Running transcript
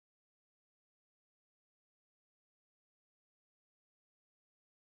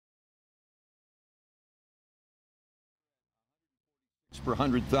Per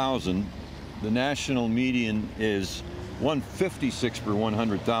 100,000, the national median is 156 per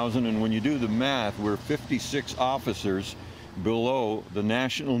 100,000, and when you do the math, we're 56 officers below the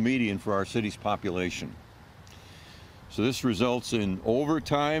national median for our city's population. So this results in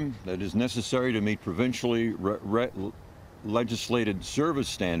overtime that is necessary to meet provincially legislated service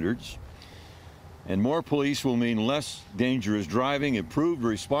standards, and more police will mean less dangerous driving, improved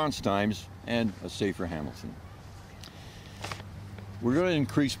response times, and a safer Hamilton. We're going to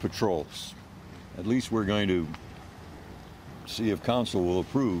increase patrols. At least we're going to see if council will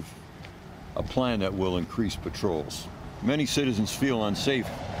approve a plan that will increase patrols. Many citizens feel unsafe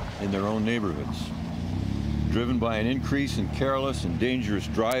in their own neighborhoods, driven by an increase in careless and dangerous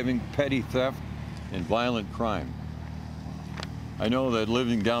driving, petty theft, and violent crime. I know that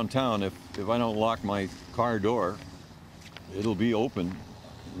living downtown, if I don't lock my car door, it'll be open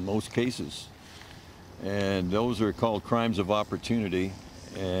in most cases. And those are called crimes of opportunity,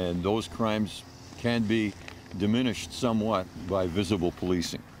 and those crimes can be diminished somewhat by visible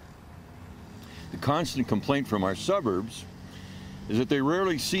policing. The constant complaint from our suburbs is that they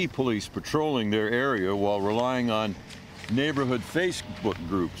rarely see police patrolling their area while relying on neighborhood Facebook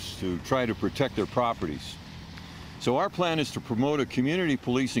groups to try to protect their properties. So our plan is to promote a community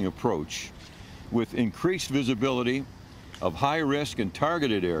policing approach with increased visibility of high-risk and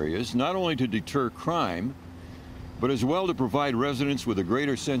targeted areas, not only to deter crime, but as well to provide residents with a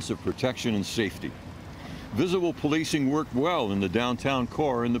greater sense of protection and safety. Visible policing worked well in the downtown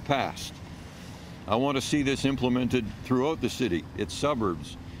core in the past. I want to see this implemented throughout the city, its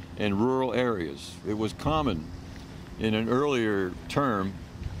suburbs, and rural areas. It was common in an earlier term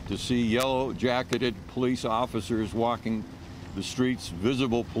to see yellow-jacketed police officers walking the streets,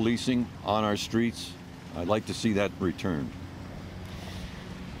 visible policing on our streets. I'd like to see that return.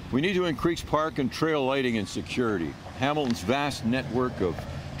 We need to increase park and trail lighting and security. Hamilton's vast network of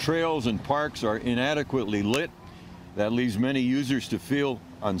trails and parks are inadequately lit. That leaves many users to feel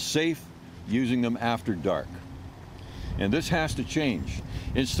unsafe using them after dark. And this has to change.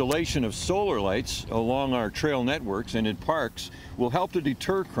 Installation of solar lights along our trail networks and in parks will help to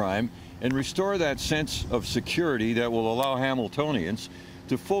deter crime and restore that sense of security that will allow Hamiltonians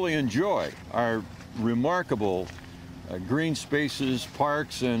to fully enjoy our remarkable green spaces,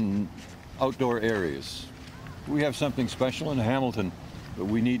 parks, and outdoor areas. We have something special in Hamilton, but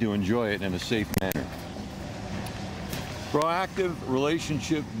we need to enjoy it in a safe manner. Proactive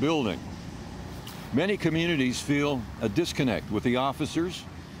relationship building. Many communities feel a disconnect with the officers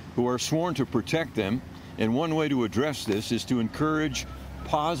who are sworn to protect them, and one way to address this is to encourage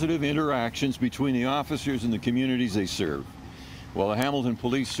positive interactions between the officers and the communities they serve. While the Hamilton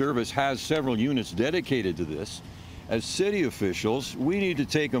Police Service has several units dedicated to this, as city officials, we need to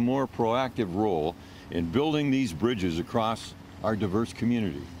take a more proactive role in building these bridges across our diverse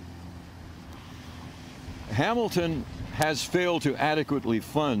community. Hamilton has failed to adequately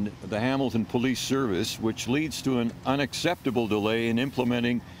fund the Hamilton Police Service, which leads to an unacceptable delay in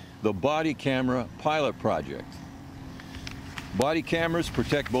implementing the body camera pilot project. Body cameras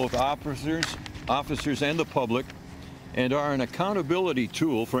protect both officers and the public, and are an accountability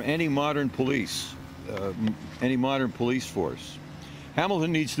tool for any modern police force. Hamilton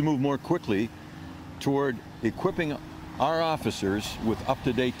needs to move more quickly toward equipping our officers with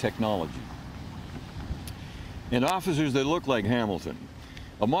up-to-date technology. And officers that look like Hamilton.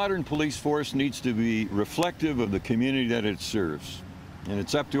 A modern police force needs to be reflective of the community that it serves. And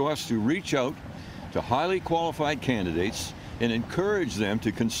it's up to us to reach out to highly qualified candidates and encourage them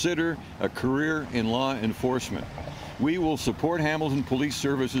to consider a career in law enforcement. We will support Hamilton Police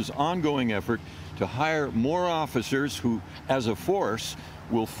Service's ongoing effort to hire more officers who, as a force,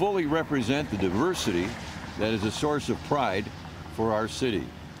 will fully represent the diversity that is a source of pride for our city.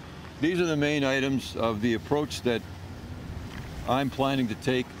 These are the main items of the approach that I'm planning to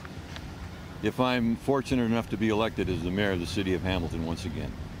take if I'm fortunate enough to be elected as the mayor of the city of Hamilton once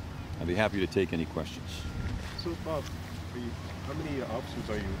again. I'd be happy to take any questions. So, Bob, how many officers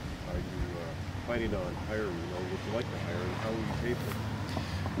are you planning on hiring? Would you like to hire, and how will you pay for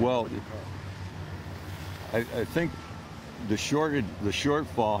them? Well, I think the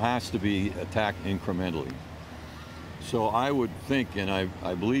shortfall has to be attacked incrementally. So I would think, and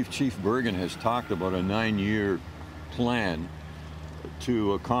I believe Chief Bergen has talked about a 9-year plan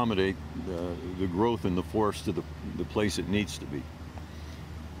to accommodate the growth in the force to the place it needs to be.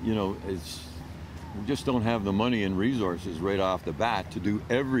 You know, we just don't have the money and resources right off the bat to do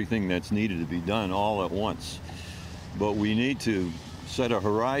everything that's needed to be done all at once. But we need to set a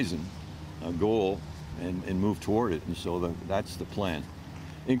horizon, a goal, and move toward it. And so that's the plan.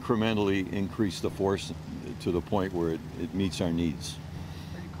 Incrementally increase the force to the point where it meets our needs.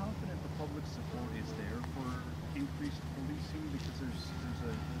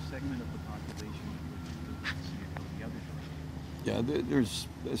 segment of the population that would see it go the other direction? Yeah, there's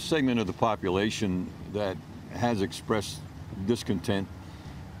a segment of the population that has expressed discontent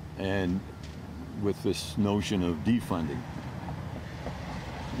and with this notion of defunding.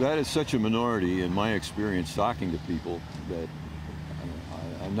 That is such a minority in my experience talking to people that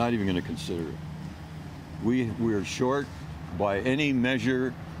I'm not even going to consider it. We're short by any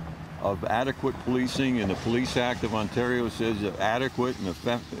measure of adequate policing, and the Police Act of Ontario says that adequate and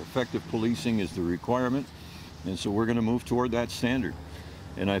effective policing is the requirement, and so we're going to move toward that standard.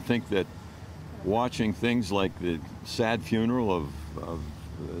 And I think that watching things like the sad funeral of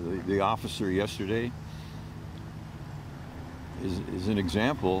the officer yesterday is an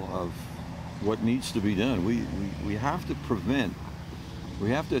example of what needs to be done. We have to prevent,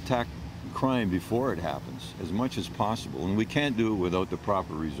 we have to attack crime before it happens as much as possible, and we can't do it without the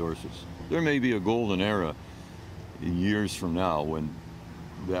proper resources. There may be a golden era in years from now when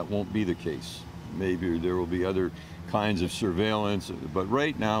that won't be the case. Maybe there will be other kinds of surveillance, but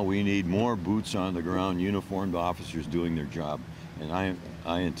right now we need more boots on the ground, uniformed officers doing their job, and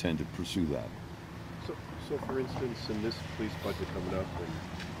I intend to pursue that. So for instance, in this police budget coming up,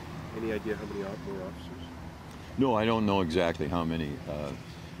 and any idea how many more officers? No, I don't know exactly how many.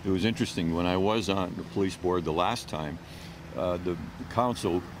 It was interesting, when I was on the police board the last time, the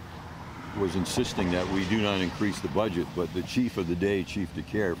council was insisting that we do not increase the budget, but the chief of the day, Chief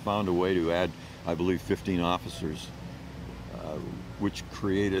DeCare, found a way to add, I believe, 15 officers, which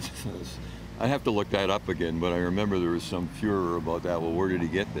created, I have to look that up again, but I remember there was some furor about that. Well, where did he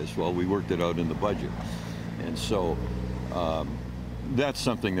get this? Well, we worked it out in the budget. And so that's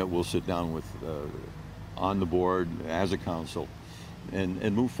something that we'll sit down with on the board as a council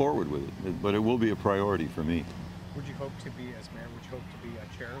and move forward with it. But it will be a priority for me. Would you hope to be, as mayor, would you hope to be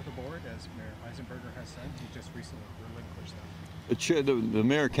a chair of the board, as Mayor Eisenberger has said? He just recently relinquished that. The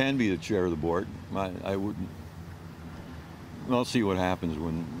mayor can be the chair of the board. I wouldn't. I'll see what happens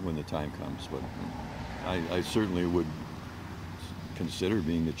when the time comes, but I certainly would consider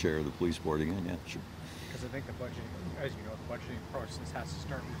being the chair of the police board again. Yeah, sure. Because I think the budget, as you know, the budgeting process has to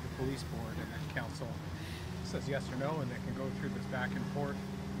start with the police board, and then council says yes or no, and they can go through this back and forth.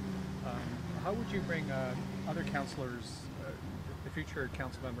 How would you bring other councillors, the future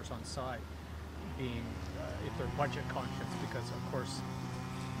council members on side, being if they're budget conscious? Because of course,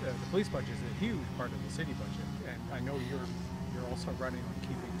 the police budget is a huge part of the city budget, and I know you're also running on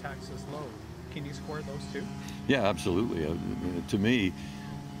keeping taxes low. Can you square those two? Yeah, absolutely. To me,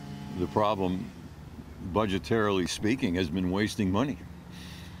 the problem, budgetarily speaking, has been wasting money,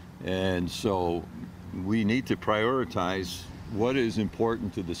 and so we need to prioritize what is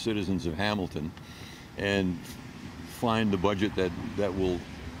important to the citizens of Hamilton and find the budget that will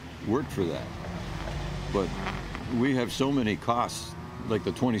work for that. But we have so many costs, like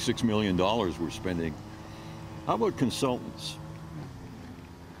the $26 million we're spending. How about consultants?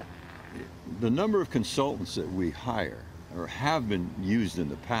 The number of consultants that we hire or have been used in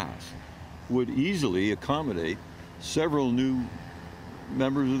the past would easily accommodate several new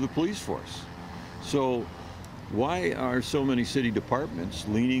members of the police force. So why are so many city departments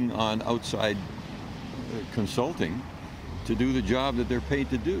leaning on outside consulting to do the job that they're paid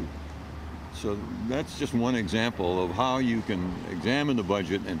to do? So that's just one example of how you can examine the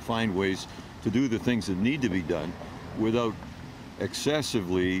budget and find ways to do the things that need to be done without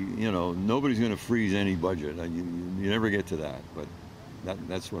excessively, nobody's going to freeze any budget. You never get to that, but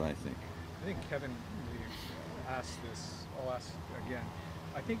that's what I think. I think Kevin asked this, I'll ask again.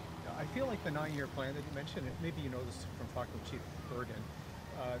 I feel like the 9-year plan that you mentioned, maybe you know this from talking to Chief Bergen,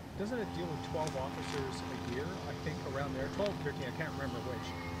 doesn't it deal with 12 officers a year? I think around there, 12, 13, I can't remember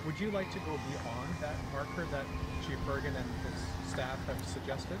which. Would you like to go beyond that marker that Chief Bergen and his staff have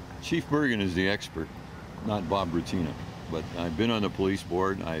suggested? Chief Bergen is the expert, not Bob Bratina. But I've been on the police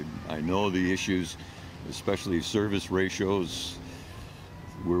board. I know the issues, especially service ratios.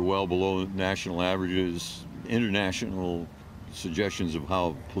 We're well below national averages, international suggestions of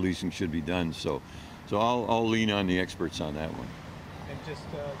how policing should be done. So I'll lean on the experts on that one. And just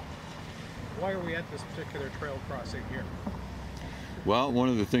why are we at this particular trail crossing here? Well, one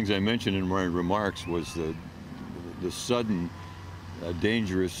of the things I mentioned in my remarks was the sudden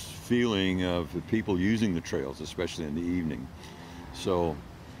dangerous feeling of the people using the trails, especially in the evening. So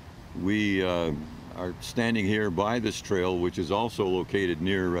we are standing here by this trail, which is also located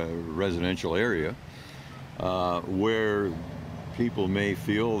near a residential area, where people may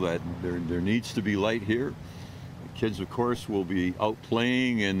feel that there needs to be light here. Kids, of course, will be out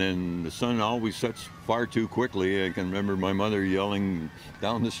playing, and then the sun always sets far too quickly. I can remember my mother yelling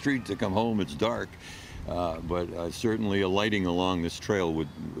down the street to come home, it's dark. But certainly a lighting along this trail would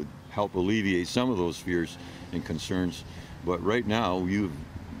help alleviate some of those fears and concerns. But right now,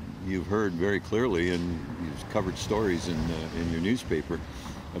 you've heard very clearly, and you've covered stories in your newspaper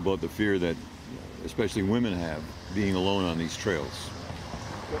about the fear that especially women have being alone on these trails.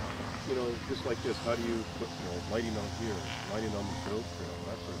 But, you know, just like this, how do you put, lighting on here, lighting on the trail?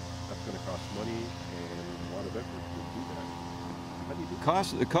 That's going to cost money and a lot of effort to do that. How do you do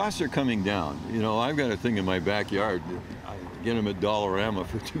that? The costs are coming down. You know, I've got a thing in my backyard. I get them at Dollarama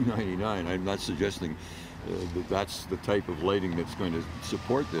for $2.99. I'm not suggesting that that's the type of lighting that's going to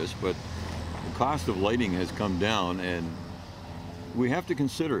support this, but the cost of lighting has come down, and we have to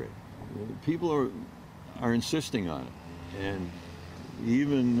consider it. People are insisting on it, and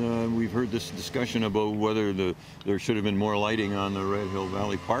even we've heard this discussion about whether there should have been more lighting on the Red Hill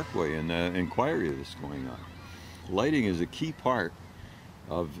Valley Parkway and the inquiry that's going on. Lighting is a key part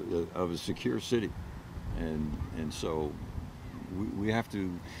of a secure city, and so we have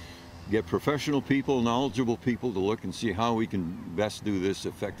to get professional people, knowledgeable people to look and see how we can best do this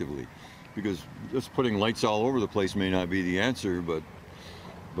effectively, because just putting lights all over the place may not be the answer, but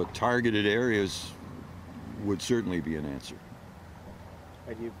targeted areas would certainly be an answer.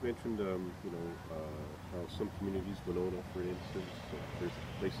 And you've mentioned, how some communities, Winona, for instance, there's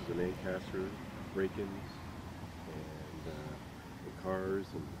places in Ancaster, break-ins, and cars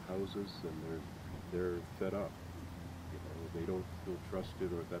and houses, and they're fed up. You know, they don't feel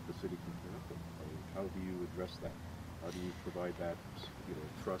trusted or that the city can help them. I mean, how do you address that? How do you provide that,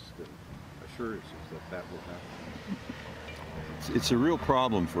 trust and assurances that will happen? It's a real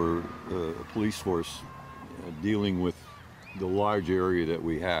problem for a police force dealing with the large area that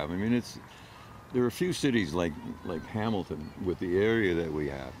we have. I mean, there are a few cities like Hamilton, with the area that we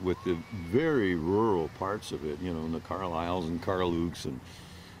have, with the very rural parts of it, in the Carlisles and Carlukes and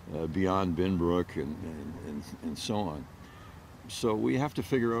beyond Binbrook and so on. So we have to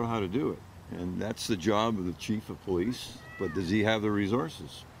figure out how to do it, and that's the job of the chief of police. But does he have the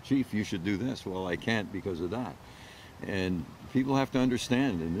resources? Chief, you should do this. Well, I can't because of that. And people have to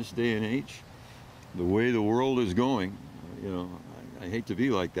understand, in this day and age, the way the world is going, I hate to be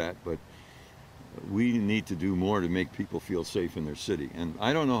like that, but we need to do more to make people feel safe in their city. And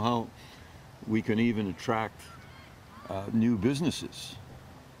I don't know how we can even attract new businesses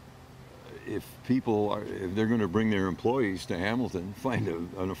if they're going to bring their employees to Hamilton, find an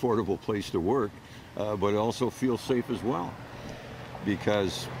affordable place to work, but also feel safe as well.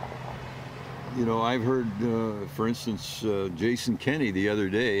 Because I've heard, for instance, Jason Kenney the other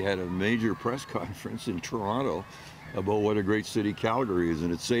day had a major press conference in Toronto about what a great city Calgary is,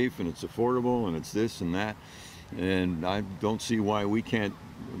 and it's safe and it's affordable and it's this and that. And I don't see why we can't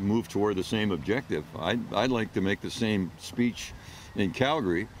move toward the same objective. I'd like to make the same speech in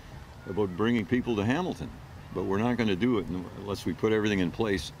Calgary about bringing people to Hamilton, but we're not going to do it unless we put everything in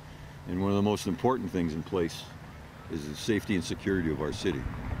place. And one of the most important things in place is the safety and security of our city.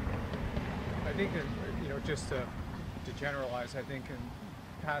 I think, just to generalize, I think in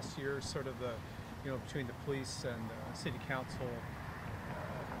past years, sort of between the police and city council,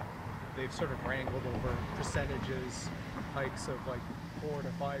 they've sort of wrangled over percentages, hikes of like 4 to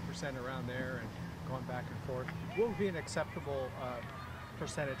 5% around there, and gone back and forth. What would be an acceptable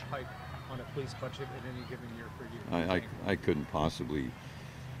percentage hike on a police budget in any given year for you? I couldn't possibly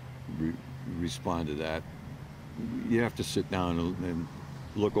respond to that. You have to sit down and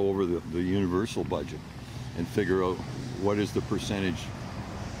look over the universal budget and figure out what is the percentage,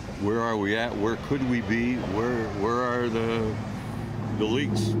 where are we at, where could we be, where are the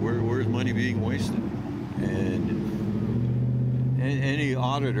leaks, where's money being wasted. And any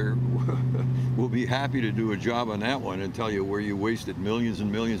auditor will be happy to do a job on that one and tell you where you wasted millions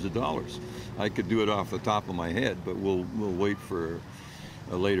and millions of dollars. I could do it off the top of my head, but we'll wait for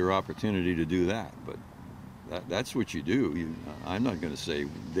a later opportunity to do that. But that's what you do. I'm not going to say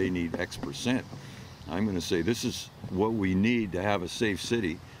they need X percent. I'm going to say this is what we need to have a safe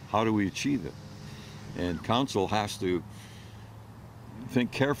city. How do we achieve it? And council has to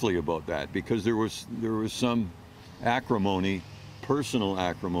think carefully about that, because there was some acrimony, personal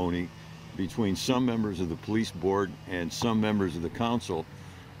acrimony, between some members of the police board and some members of the council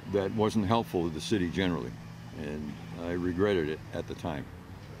that wasn't helpful to the city generally. And I regretted it at the time.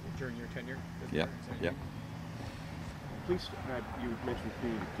 During your tenure? Yeah. Police you mentioned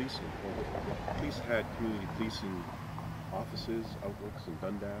community policing. Well, police had community policing offices, outlooks in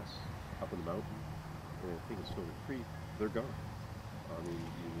Dundas, up in the mountain, and I think in Stony Creek. They're gone. I mean,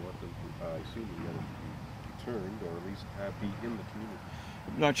 you want them to, I assume you want them to be returned, or at least be in the community.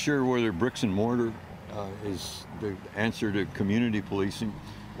 I'm not sure whether bricks and mortar is the answer to community policing,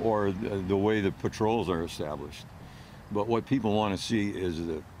 or the way the patrols are established. But what people want to see is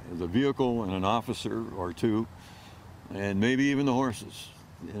a vehicle and an officer or two, and maybe even the horses.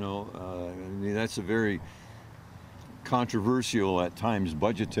 You know, I mean, that's a very controversial at times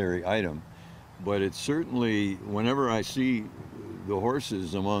budgetary item, but it's certainly, whenever I see the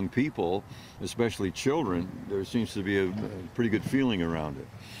horses among people, especially children, there seems to be a pretty good feeling around it.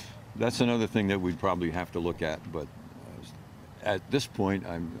 That's another thing that we'd probably have to look at, but at this point,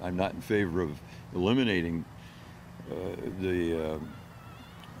 I'm not in favor of eliminating the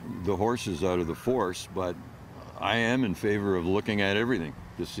horses out of the force, but I am in favor of looking at everything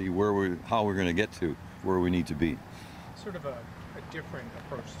to see how we're going to get to where we need to be. Sort of a different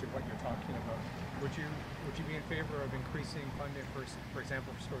approach to what you're talking about. Would you be in favor of increasing funding for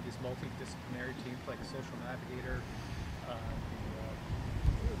example, for sort of these multidisciplinary teams like a social navigator,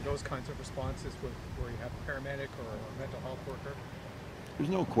 those kinds of responses where you have a paramedic or a mental health worker? There's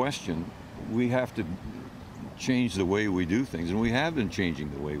no question we have to change the way we do things, and we have been changing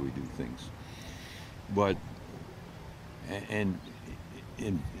the way we do things. But in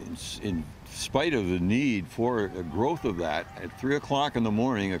spite of the need for a growth of that, at 3 o'clock in the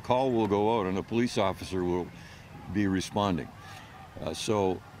morning, a call will go out and a police officer will be responding.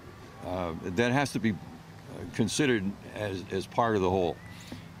 So that has to be considered as part of the whole.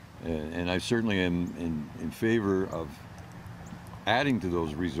 And I certainly am in favor of adding to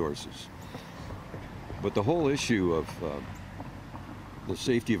those resources. But the whole issue of the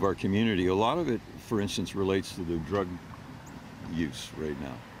safety of our community, a lot of it, for instance, relates to the drug use right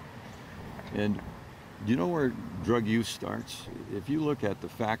now. And do you know where drug use starts? If you look at the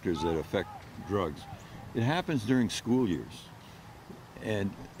factors that affect drugs, it happens during school years.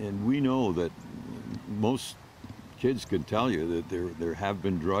 And we know that most kids can tell you that there have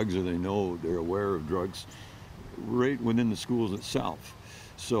been drugs, or they're aware of drugs right within the schools itself.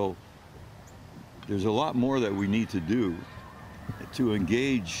 So there's a lot more that we need to do to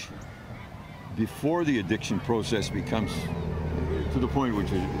engage before the addiction process becomes to the point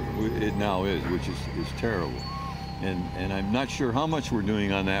which it now is, which is terrible. And I'm not sure how much we're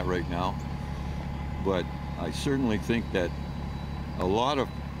doing on that right now, but I certainly think that a lot of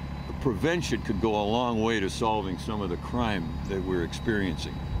prevention could go a long way to solving some of the crime that we're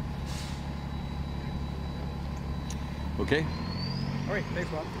experiencing. Okay? All right, thanks,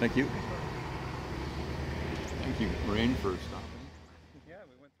 Bob. Thank you. Thank you, Maureen, for stopping.